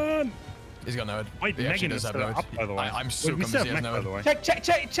Watermill. Run! He's got no head. Wait, He actually Megan does is have no up, head. by the way. I'm Wait, so we confused still he have has Mac, no by the head.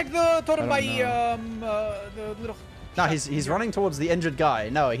 way. Check the totem by know. the little. No, he's running towards the injured guy.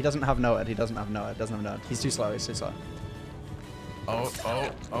 No, he doesn't have no head. He doesn't have no head. Doesn't have no head. He's too slow. He's too slow. Oh.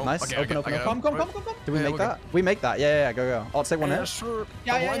 Nice. Okay, Open, I open, got open. it. Come. Did we Yeah, make we're that? We make that. Yeah. Go. I'll take one Yeah, hit. sure.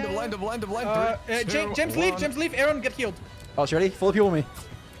 Yeah. Blind. James, leave. Aaron, get healed. Oh, you ready? Full people me.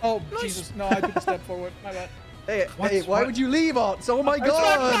 Oh, Jesus. No, I took a step forward. My bad. Hey, why would you leave, Otz? Oh my It's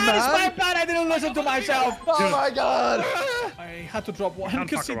god, my man! bad. I didn't listen to myself. Oh my god! I had to drop one Can't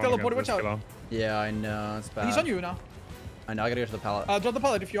because fuck he around teleported. against Watch this out. killer. Yeah, I know. It's bad. He's on you now. I know. I gotta go to the pallet. Drop the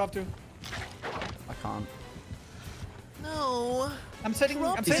pallet if you have to. I can't. No. I'm setting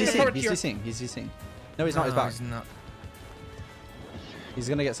He's the CCing. turret He's here. CCing. He's CCing. No, he's not. He's back. He's not. He's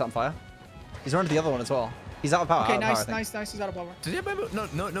gonna get something fire. He's running to the other one as well. He's out of power. Okay, out of power, I nice. think. He's out of power. Does he have bamboo? No.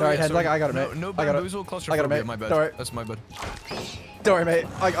 Alright, yeah, Hens, sorry. I got it, mate. No I got it. bamboozle, I got it, claustrophobia, mate. my bad. Don't worry. That's my bad. Don't worry, mate.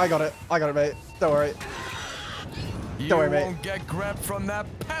 I got it. I got it, mate. Don't worry. You Don't worry, mate. won't get grabbed from that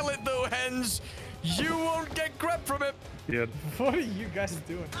pallet though, Hens. You won't get grabbed from it. Yeah. What are you guys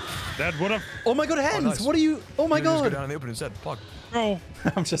doing? That would have. Oh my god, Hens! nice. What are you? Oh my You just go god! down in the open instead. Plug. Bro.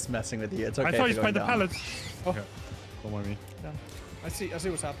 I'm just messing with you. It's okay. I thought if you you're spied the going down. pallets. Okay. Don't mind me. Damn. I see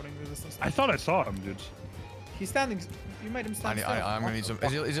what's happening in the distance. I thought I saw him, dude. He's standing. You made him stand still. I'm gonna need some.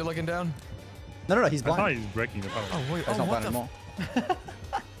 Is he looking down? No, he's I thought blind. he was breaking the pallet. Oh wait. He's not blind anymore.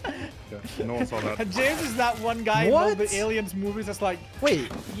 Yeah, no one saw that. James is that one guy in all What? the Aliens movies that's like, Wait,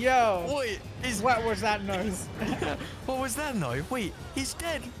 yo, Wait. what was that noise? What was that noise? Wait. He's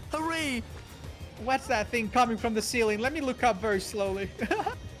dead. Hooray! What's that thing coming from the ceiling? Let me look up very slowly.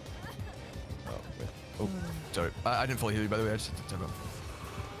 Oh, wait. Oh, sorry. I didn't fully hear you, by the way. I just had to turn up.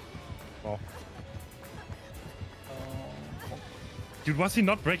 Oh. Dude, was he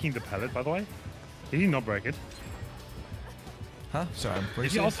not breaking the pallet, by the way? Did he not break it? Huh? Sorry,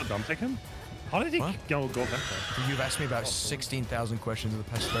 Did he also dump take him? How did he go that far? You've asked me about 16,000 questions in the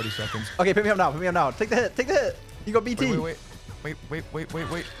past 30 seconds. Okay, pick me up now. Pick me up now. Take the hit. Take the hit. You got BT. Wait.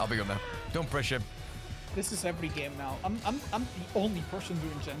 I'll pick up now. Don't pressure. This is every game now. I'm the only person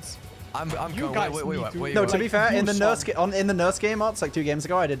doing gens. I'm You going. guys Wait. No, to be fair, in the nurse game mods, like 2 games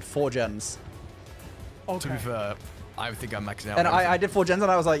ago, I did 4 gens. Okay. To be fair, I think I'm maxing out. And I did 4 gens,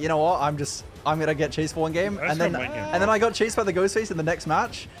 and I was like, you know what? I'm gonna get chased for 1 game, and then I got chased by the Ghostface in the next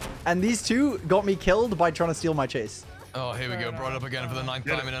match, and these 2 got me killed by trying to steal my chase. Oh, here we go. Brought up again for the 9th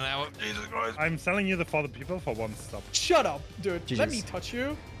time in an hour. Jesus Christ. I'm selling you for the people for 1 stop. Shut up, dude. GG's. Let me touch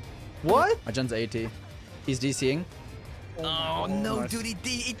you. What? My gen's 80. He's DCing. Oh no, dude, he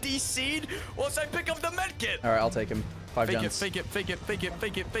DC'd. Once I pick up the medkit. All right, I'll take him. 5 gens. Fake it.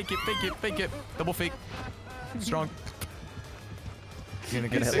 Double fake. Strong. You're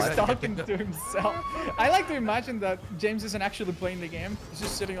gonna He's get just talking to himself. I like to imagine that James isn't actually playing the game. He's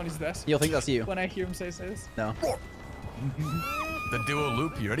just sitting on his desk. You'll think that's you. When I hear him say this. No. The duo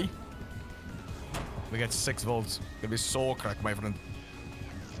loop, you ready? We got 6 volts. Gonna be soul crack, my friend.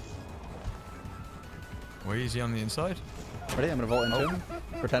 Where is he on the inside? Ready? I'm gonna vault into him.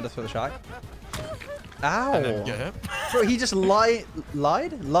 Pretend to throw the shot. Ow! And then get hit. Bro, he just lied?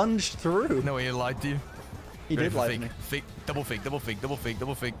 Lunged through. No, he lied to you. He did lie to me. Fake, double fake.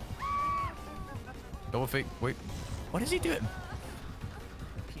 Wait, what is he doing?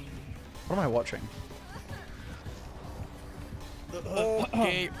 What am I watching?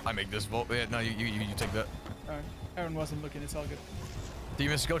 Okay, I make this vault. Yeah, no, you take that. Alright. Ayrun wasn't looking. It's all good. Do you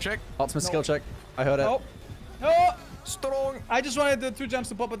miss a skill check? Ultimate skill check. I heard it. Oh. No! Strong. I just wanted the 2 gems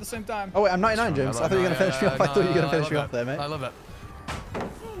to pop at the same time. Oh wait, I'm 99, James. I thought you were gonna finish me off. I thought you were gonna finish me off there, mate. I love that.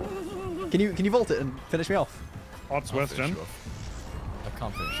 Can you vault it and finish me off? Odds West Gen. I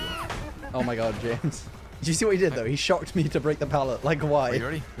can't finish you off. Oh my god, James. Did you see what he did though? He shocked me to break the pallet. Like why? Wait, you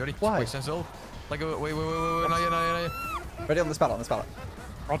ready? Why? Wait, sensible. Like, wait. No. Ready on this pallet,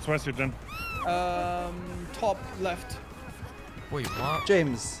 Odds West Gen. Top left. Wait, what?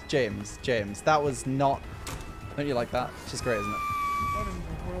 James. That was not... Don't you like that? It's just great, isn't it? What in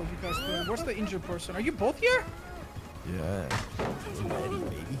the world you guys doing? Where's the injured person? Are you both here? Yeah.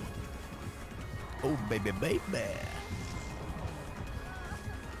 Oh, baby.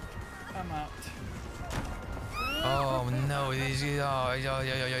 I'm out. Oh no,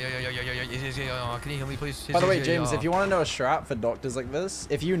 can you heal me please? By the way, James, if you want to know a strat for doctors like this,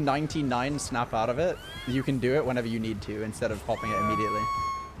 if you 99 snap out of it, you can do it whenever you need to instead of popping it immediately.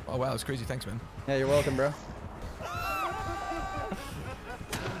 Oh wow, that's crazy. Thanks, man. Yeah, you're welcome, bro.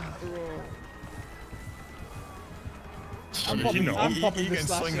 I'm popping You this can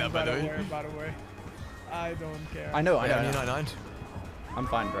slash swing in, that, by the way. I don't care. I know. Yeah, you 99. I'm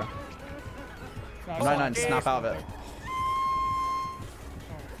fine, bro. No, 99, snap out of it.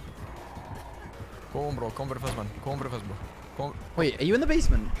 Come on, bro. Come for the first, man. Come. Wait, are you in the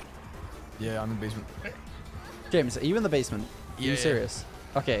basement? Yeah, I'm in the basement. James, are you in the basement? Are you Yeah. serious?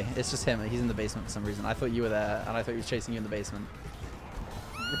 Okay, it's just him. He's in the basement for some reason. I thought you were there, and I thought he was chasing you in the basement.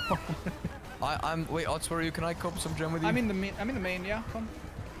 Wait, Odds, where are you? Can I cop some gem with you? I'm in the main, yeah. Come.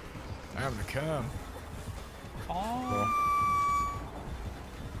 I have the cam. Oh.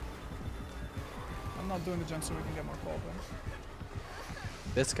 I'm not doing the gen so we can get more call then.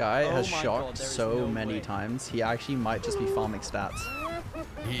 This guy has my shocked God, there is so no many way. times. He actually might just be farming stats.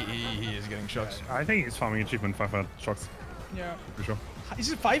 He is getting shots. I think he's farming achievement 500 shots. Yeah. For sure.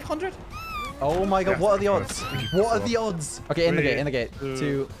 Is it 500? Oh my god, Yeah, what are the of odds? course. What are the odds? Okay, in the Three, gate, in the gate.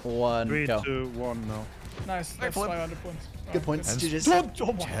 2, 1, 3, go. 2, 1, no. Nice. That's Backflip. 500 points. Good points. Hens. GG's.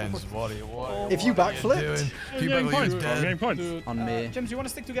 Oh my Hens, God. what are you If you what are backflipped? doing? If you Game backflipped, points, you're bro. dead. Game points. Dude, On me. James, you want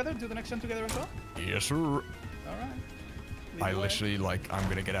to stick together? Do the next gen together as well? Yes, sir. Alright. I literally, like, I'm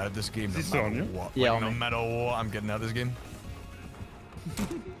gonna get out of this game no Is he still matter on you? what. Yeah, Like, on no me. matter what, I'm getting out of this game.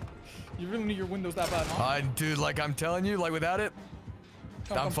 You really need your windows that bad, huh? Dude, like, I'm telling you, like, without it,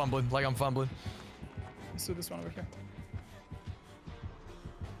 I'm Come. fumbling. Like, I'm fumbling. Let's do this one over here.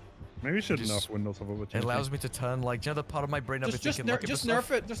 Maybe we should Just- nerf Windows of It opportunity. allows me to turn, like, you know, the part of my brain I've been Just thinking, like,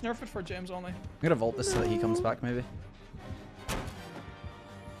 nerf it. Just nerf it for James only. I'm gonna vault this so that he comes back, maybe.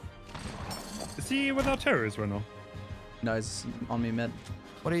 Is he without terrorists right now? No, he's on me mid.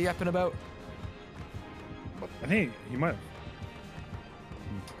 What are you yapping about? I think he might.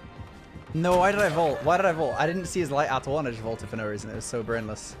 No, why did I vault? Why did I vault? I didn't see his light at all and I just vaulted for no reason. It was so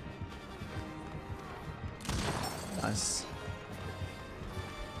brainless. Nice.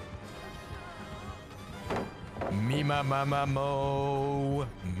 Me ma ma ma mo.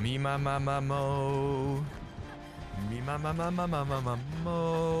 Me ma ma ma mo. Me ma ma ma ma ma ma ma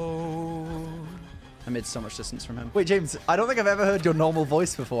mo. I made so much distance from him. Wait, James, I don't think I've ever heard your normal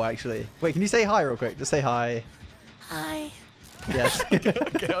voice before, actually. Wait, can you say hi real quick? Just say hi. Hi. Yes.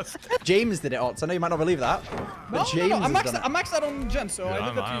 James did it, Otz. I know you might not believe that, but James no. I'm has done it. maxed out on Gen, so I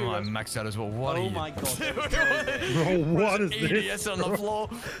leave that to you guys. I'm maxed out as well. What are you? Oh my god. Bro, what is this? ADS on the floor.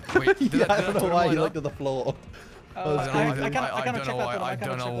 Wait, Yeah, I don't know why you looked at the floor. I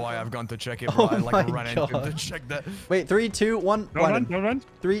don't know why I've gone to check it, Oh but I like my ran into God. to check that. Wait, 3, 2, 1. Don't run.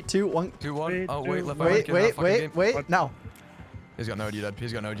 3, 2, 1. 2-1. Oh wait, left. Wait. Now. He's got no OG dead.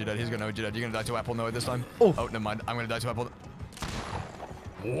 He's got no OG dead. He's got no OG dead. You're gonna die to Apple no this time. Oh. Oh, never mind. I'm gonna die to Apple.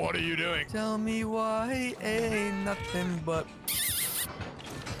 What are you doing? Tell me why ain't nothing but.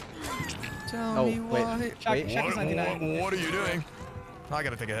 Tell me why. What are you doing? I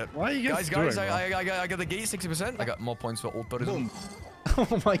gotta take a hit. Why are you guys? doing, I got the gate 60%. I got more points for Otzdarva.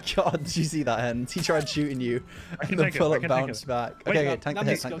 Oh my god, did you see that, Hens? He tried shooting you. I can the take it. bullet bounced back. Okay, tank the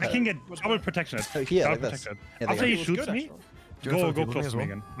hit. I can get double protection. Oh, here, like this. Yeah, After he go. shoots me, go close to me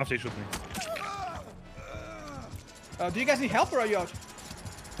again. After he shoots me. Do you guys need help or are you out?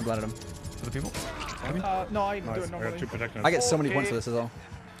 I blinded him. For the people? No, I do Nice. it I got normally. 2 protections. I get so many points for this as well.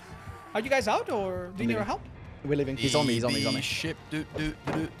 Are you guys out or do you need our help? We're leaving. He's on me. He's on me. Ship. I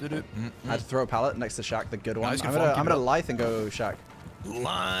had to throw a pallet next to Shaq, the good one. he's I'm gonna gonna Lithe and go Shaq.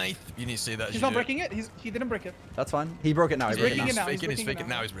 Life. You need to say that. He's not breaking it. He didn't break it. That's fine. He broke it now. He broke it now. breaking it now. He's faking it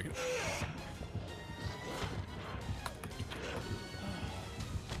now. He's breaking it.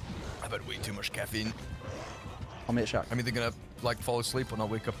 I've had way too much caffeine. I'll meet Shaq. I'm either gonna like fall asleep or not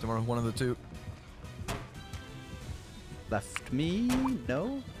wake up tomorrow. One of the two. Left me?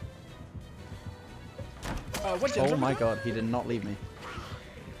 No? What Oh my god, he did not leave me.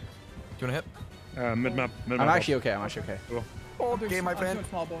 Do you wanna hit? Mid-map. I'm actually okay. I'm actually okay. Cool. Okay, my friend.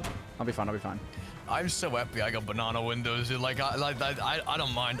 Small ball. I'll be fine. I'll be fine. I'm so happy I got banana windows. Dude. Like I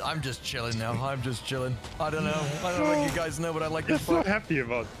don't mind. I'm just chilling now. I'm just chilling. I don't know. I don't know if you guys know what I like I'm this so for. happy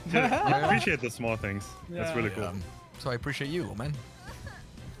about. Dude, I appreciate the small things. That's really cool. So I appreciate you, little man.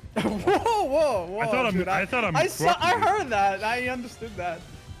 Whoa. I thought I heard that. I understood that.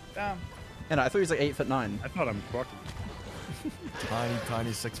 Damn. Yeah, no, I thought he was like 8'9". I thought I'm crocked.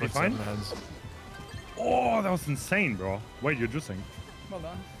 Tiny 6'7" fine? hands. Oh, that was insane, bro. Wait, you're juicing. Well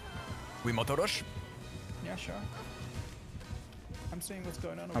done. We motor rush. Yeah, sure. I'm seeing what's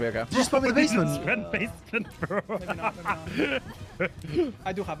going on. I'll be okay. Did you spawn me in the basement? Red basement, bro. Maybe not.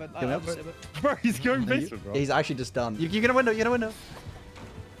 I do have it. Can we I'll have save it. Bro, he's going basement, bro. Yeah, he's actually just done. You get a window. You get a window.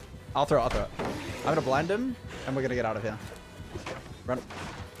 I'll throw it. I'm gonna blind him, and we're gonna get out of here. Run.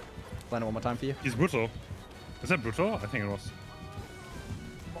 Blind him one more time for you. He's brutal. Is that brutal? I think it was.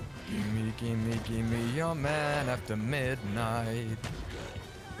 Give me your man after midnight.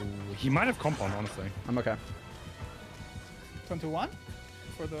 He might have compound, honestly. I'm okay. 21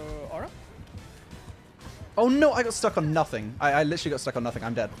 for the aura. Oh no, I got stuck on nothing. I literally got stuck on nothing.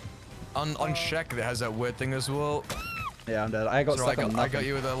 I'm dead. On Shaq, that has that weird thing as well. Yeah, I'm dead. I got stuck on nothing. I got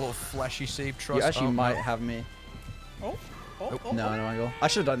you with a little flashy save trust. You actually might have me. Oh. No, angle. I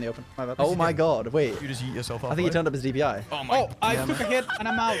should have done the open. My bad. Oh my god, wait. You just eat yourself up. I think he turned up his DPI. Oh my. I took a hit and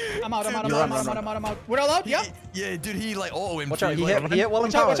I'm out. I'm out. We're all out? Yeah? Yeah, dude, he like auto-aimed. Watch out, he hit while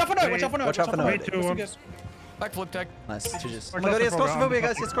Watch empowered. out for Noid. Watch out for Noid. Backflip tech. Nice. GG's. Oh my god, he has claustrophobia,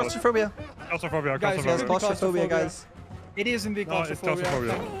 guys. He has claustrophobia. Claustrophobia. Guys, He has claustrophobia, guys. It is indeed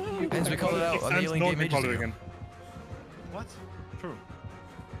claustrophobia. Hens, we call it out on the alien game ages ago. What? True.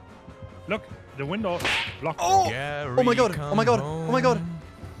 Look, the window blocked. Oh! Oh my god! Oh my god! Oh my god!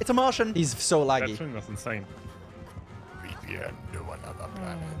 It's a Martian! He's so That laggy. swing was insane. VPN to another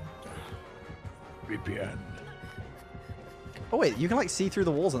planet. VPN. Oh wait, you can like see through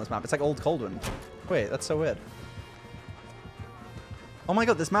the walls on this map. It's like old Coldwind. Wait, that's so weird. Oh my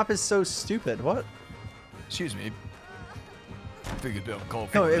god, this map is so stupid. What? Excuse me. I figured it call.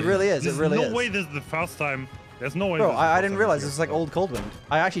 No, it really is. It really is. No way this is the first time. There's no way. Bro, I didn't realize this was like old Coldwind.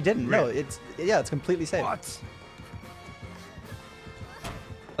 I actually didn't. No, Really? it's completely safe. What?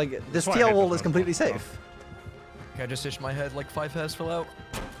 Like this That's why I hate TL wall this is map. completely safe. Can I just itch my head like 5 hairs fell out?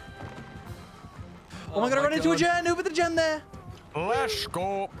 Oh my god, I ran into a gen! Over the gen there! Let's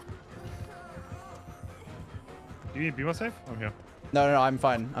go. Do you need Beamer safe? I'm here. No, I'm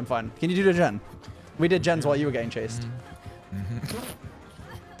fine. I'm fine. Can you do the gen? We did gens while you were getting chased.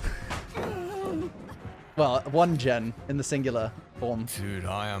 Well, one gen in the singular form. Dude,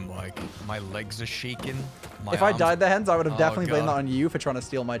 I am like, my legs are shaking. My If I arms- died there, Hens, I would have definitely blamed that God. on you for trying to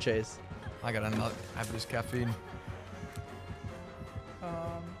steal my chase. I gotta not have this caffeine.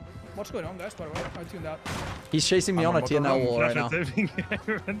 What's going on, guys? By the way, I tuned out. He's chasing me on a TNL wall right now.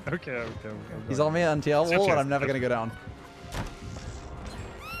 Okay. He's on me on TNL wall, and I'm never gonna go down.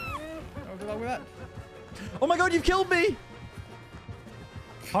 Oh, good luck with that. Oh my god, you've killed me!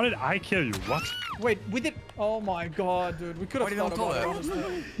 How did I kill you? What? Wait, we did. Oh my god, dude. We could have thought about it,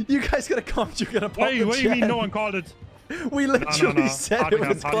 honestly. You guys gotta come. You're gonna pop What do you mean gen. no one called it? We literally said it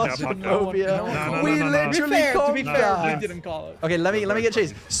was claustrophobia. We literally to be called fair, we that. didn't call it. Okay, let me get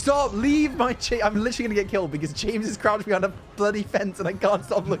Chase. Stop! Leave my Chase. I'm literally gonna get killed because James is crouched behind a bloody fence and I can't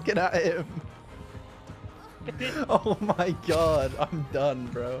stop looking at him. Oh my god, I'm done,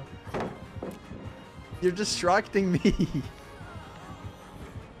 bro. You're distracting me.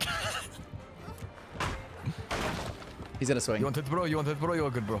 He's gonna swing. You want it, bro? You want it, bro?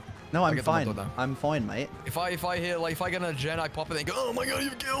 You're good, bro. No, I'm fine. I'm fine, mate. If I hit, like, if I get a gen, I pop it and go, oh my god, you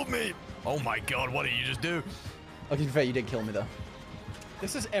killed me. Oh my god, what did you just do? Okay, to be fair, you did kill me though.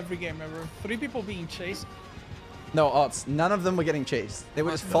 This is every game ever. 3 people being chased. No, Ots, none of them were getting chased. They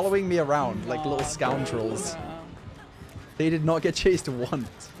were just following me around like little scoundrels. They did not get chased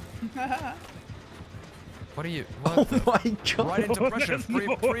once. What are you? Oh my god. Right into pressure.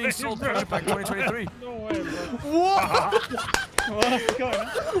 Pre-installed pressure pack 2023. No way, bro. What? What's going on?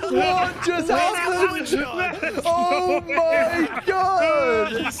 What just happened? Oh my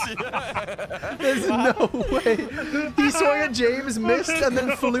god! There's no way. He swung at James, missed, and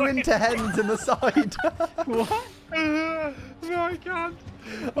then flew into Hens in the side. What? No, I can't.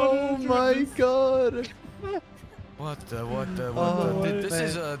 Oh my god. What the? Oh,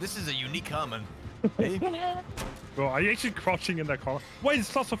 This is a unique comment. Hey? Bro, are you actually crouching in that corner? Wait, it's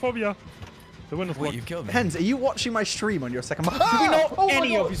claustrophobia. The window's Wait, blocked. you killed me. Hens, are you watching my stream on your second? Do we know Oh my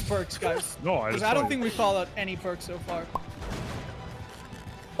any God. of his perks, guys? No, Because I don't think we called out any perks so far.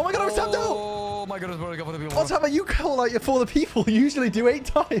 Oh my god, I was tapped out! Oh my goodness, bro, I got for the people. What's happening? You call out your for the people. You usually do 8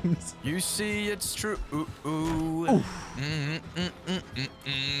 times. You see, it's true. Ooh.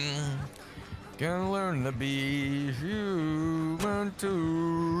 Can learn to be human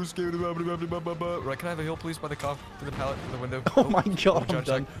too. Right, can I have a heal, please, by the car to the pallet, to the window? Oh my god, I'm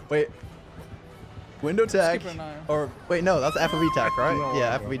done. Wait. Window tag. Or, wait, no, that's FOV tag, right? No,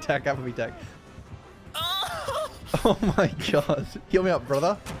 yeah, no. FOV tag, FOV tag. Oh my god. Heal me up,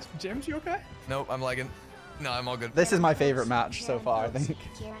 brother. James, you okay? Nope, I'm lagging. No, I'm all good. This is my favorite match so far, I think.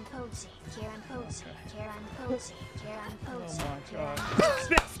 Oh my god.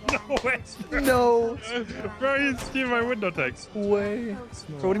 No way. No Bro, you steal my window tags. way.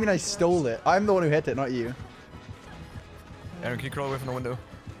 Bro, what do you mean I stole it? I'm the one who hit it, not you. Ayrun, can you crawl away from the window?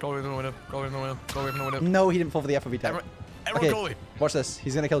 Crawl away from the window. Crawl away from the window. Crawl away from the window. No, he didn't fall for the FOV tag. Ayrun, Okay, crawl away. watch this.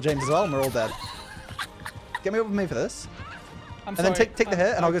 He's gonna kill James as well, and we're all dead. Get me over me for this. I'm And then take the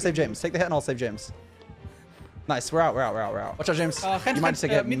hit, and I'll go save James. Take the hit, and I'll save James. Nice, we're out. Watch out, James. Hens, You might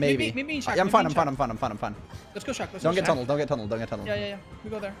take it, maybe. meet me in shack, I'm meet fine, me I'm in fine. shack. Let's go shack. Let's Don't go get shack. tunneled, don't get tunneled. Yeah. We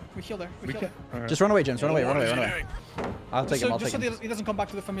go there. We heal there. We heal there. Alright. Just run away, James. Run away. I'll take him, I'll Just take so him. he doesn't come back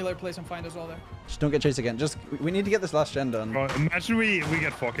to the familiar place and find us all there. Just don't get chased again. Just, we need to get this last gen done. Bro, imagine we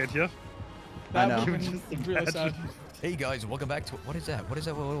get 4K here. I That know. would have been really sad. Hey guys, welcome back to what is that? What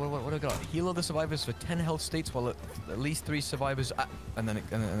do I got? Heal all the survivors for 10 health states while at least 3 survivors and then it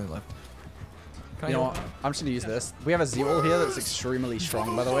left. Can You I know what? I'm just gonna use this. We have a Z-wall here that's extremely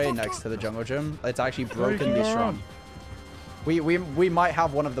strong, by the way, next to the jungle gym. It's actually brokenly strong. We might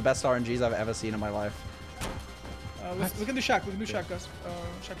have one of the best RNGs I've ever seen in my life. We can do shack. We can do shack, guys.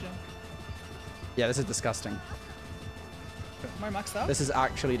 Shack jam. Yeah, this is disgusting. Am I maxed out? This is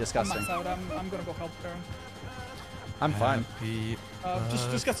actually I'm disgusting. maxed out. I'm gonna go help Ayrun. I'm fine.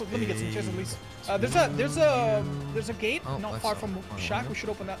 Just get some. Let me get some chairs at least. There's a gate not far from shack. We should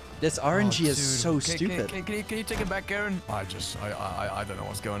open that. This RNG is so stupid. Can you take it back, Ayrun? I don't know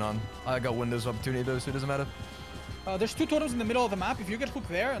what's going on. I got windows opportunity though, so it doesn't matter. There's 2 totems in the middle of the map. If you get hooked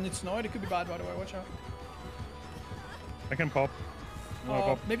there and it's snowed, it could be bad. By the way, watch out. I can pop.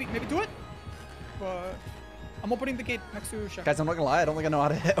 Maybe do it. But I'm opening the gate next to shack. Guys, I'm not gonna lie, I don't think I know how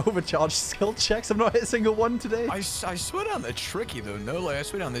to hit overcharge skill checks. I've not hit a single one today. I swear down they're tricky though. No, like I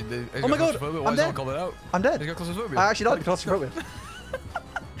swear down they Oh my god, Why I'm is no one dead. called it out? I'm dead. They got claustrophobia. I actually died because claustrophobia.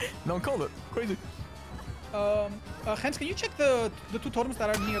 No one called it. Crazy. Hens, can you check the 2 totems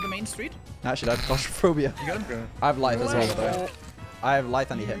that are near the main street? I actually died because claustrophobia. You got him? I have life as well, by the way. I have life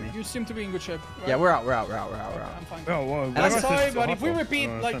and he hit me. You seem to be in good shape. Right? Yeah, we're out. I'm fine. Oh, well, And why that's was Sorry, this but if we hot repeat,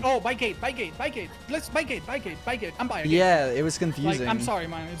 dog? like, oh, by gate. Let's by gate. I'm by a gate. Yeah, it was confusing. Like, I'm sorry,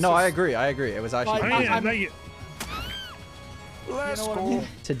 man. It's No, just, I agree. It was actually Like, confusing. I mean, like, Let's what I go. mean?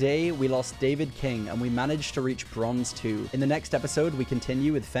 Today, we lost David King, and we managed to reach Bronze 2. In the next episode, we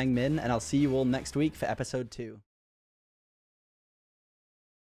continue with Feng Min, and I'll see you all next week for episode 2.